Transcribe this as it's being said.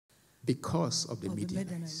because of the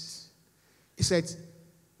Midianites. He said,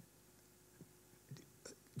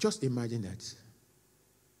 just imagine that.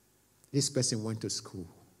 This person went to school,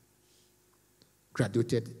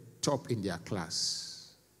 graduated top in their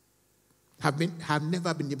class, have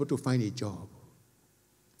never been able to find a job.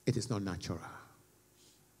 It is not natural.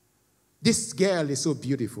 This girl is so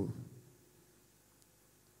beautiful.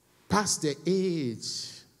 Past the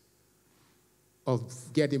age of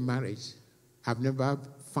getting married, have never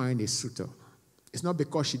found a suitor. It's not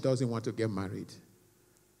because she doesn't want to get married.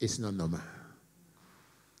 It's not normal.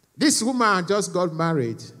 This woman just got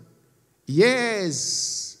married.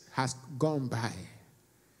 Years has gone by.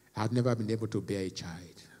 Have never been able to bear a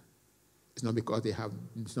child. It's not because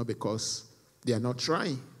they are not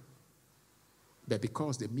trying, but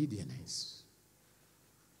because the Midianites,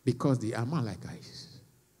 because the Amalekites,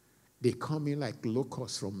 they come in like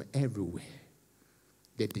locusts from everywhere.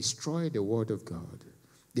 They destroy the word of God.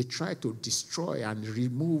 They try to destroy and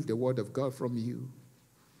remove the word of God from you.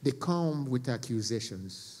 They come with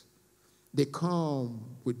accusations. They come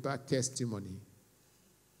with bad testimony,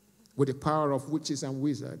 with the power of witches and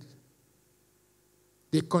wizards.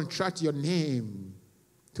 They contract your name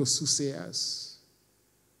to soothsayers.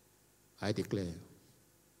 I declare,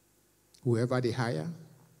 whoever they hire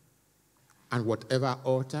and whatever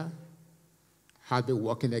altar has been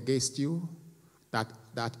working against you,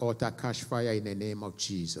 that altar catch fire in the name of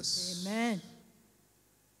Jesus. Amen.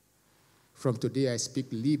 From today, I speak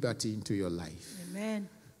liberty into your life. Amen.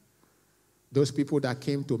 Those people that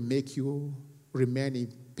came to make you remain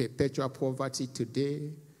in perpetual poverty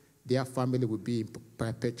today, their family will be in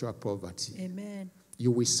perpetual poverty. Amen.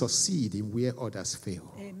 You will succeed in where others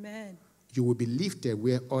fail. Amen. You will be lifted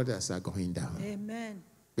where others are going down. Amen.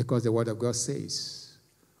 Because the word of God says,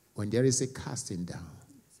 when there is a casting down,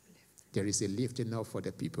 there is a lifting up for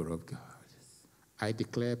the people of God. I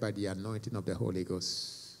declare by the anointing of the Holy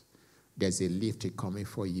Ghost, there's a lifting coming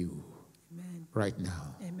for you. Amen. Right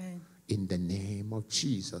now. Amen. In the name of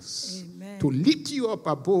Jesus. Amen. To lift you up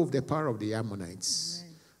above the power of the Ammonites.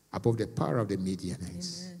 Amen. Above the power of the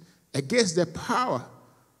Midianites. Amen. Against the power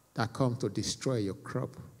that comes to destroy your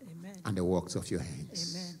crop. Amen. And the works of your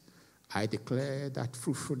hands. Amen. I declare that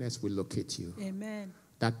fruitfulness will locate you. Amen.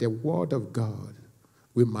 That the word of God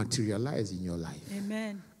will materialize in your life.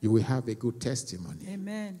 Amen. You will have a good testimony.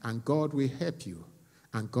 Amen. And God will help you.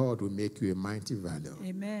 And God will make you a mighty value.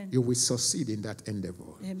 Amen. You will succeed in that endeavor.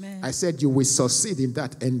 Amen. I said you will succeed in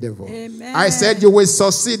that endeavor. Amen. I said you will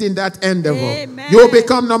succeed in that endeavor. Amen. You will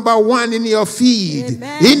become number one in your field.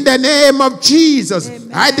 Amen. In the name of Jesus.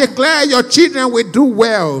 Amen. I declare your children will do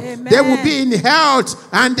well. Amen. They will be in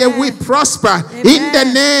health and they will prosper. Amen. In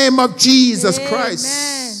the name of Jesus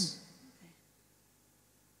Christ.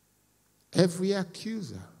 Every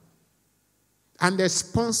accuser and the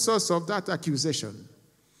sponsors of that accusation,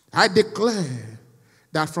 I declare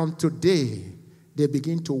that from today, they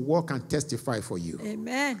begin to walk and testify for you.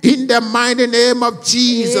 Amen. In the mighty name of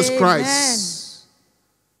Jesus Amen. Christ.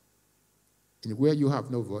 And where you have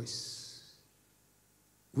no voice,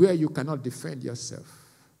 where you cannot defend yourself,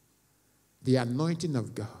 the anointing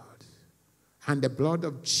of God and the blood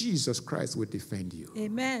of Jesus Christ will defend you.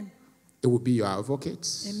 Amen. It will be your advocate.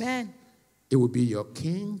 Amen. It will be your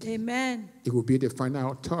king. Amen. It will be the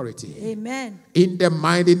final authority. Amen. In the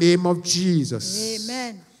mighty name of Jesus.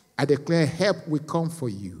 Amen. I declare help will come for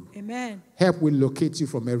you. Amen. Help will locate you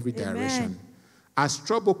from every Amen. direction. As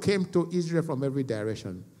trouble came to Israel from every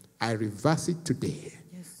direction, I reverse it today.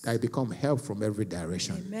 Yes. That I become help from every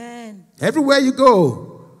direction. Amen. Everywhere you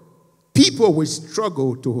go, people will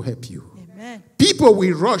struggle to help you. Amen. People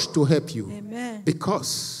will rush to help you. Amen.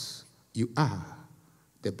 Because you are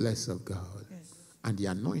the blessed of God. Yes. And the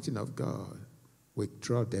anointing of God will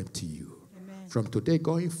draw them to you. Amen. From today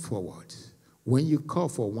going forward, when you call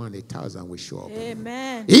for 1, 1,000 will show up.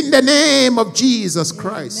 Amen. In the name of Jesus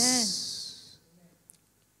Christ,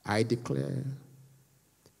 I declare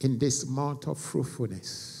in this month of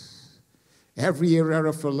fruitfulness, every area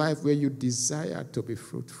of your life where you desire to be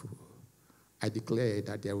fruitful, I declare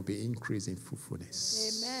that there will be increase in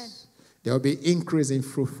fruitfulness. Amen. There will be increase in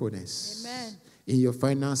fruitfulness. Amen. In your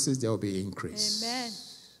finances, there will be increase. Amen.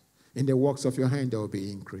 In the works of your hand, there will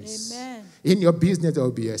be increase. Amen. In your business, there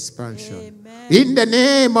will be expansion. Amen. In the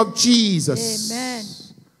name of Jesus. Amen.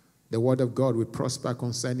 The word of God will prosper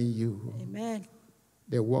concerning you. Amen.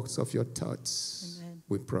 The works of your thoughts Amen.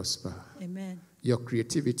 will prosper. Amen. Your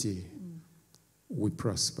creativity will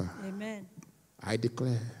prosper. Amen. I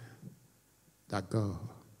declare that God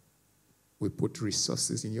will put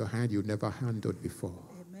resources in your hand you never handled before.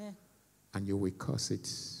 Amen. And you will cause it.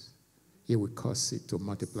 He will cause it to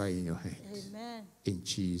multiply in your hands. Amen. In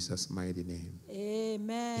Jesus' mighty name.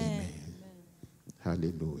 Amen. Amen.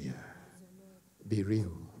 Hallelujah. Be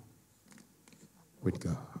real with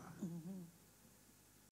God.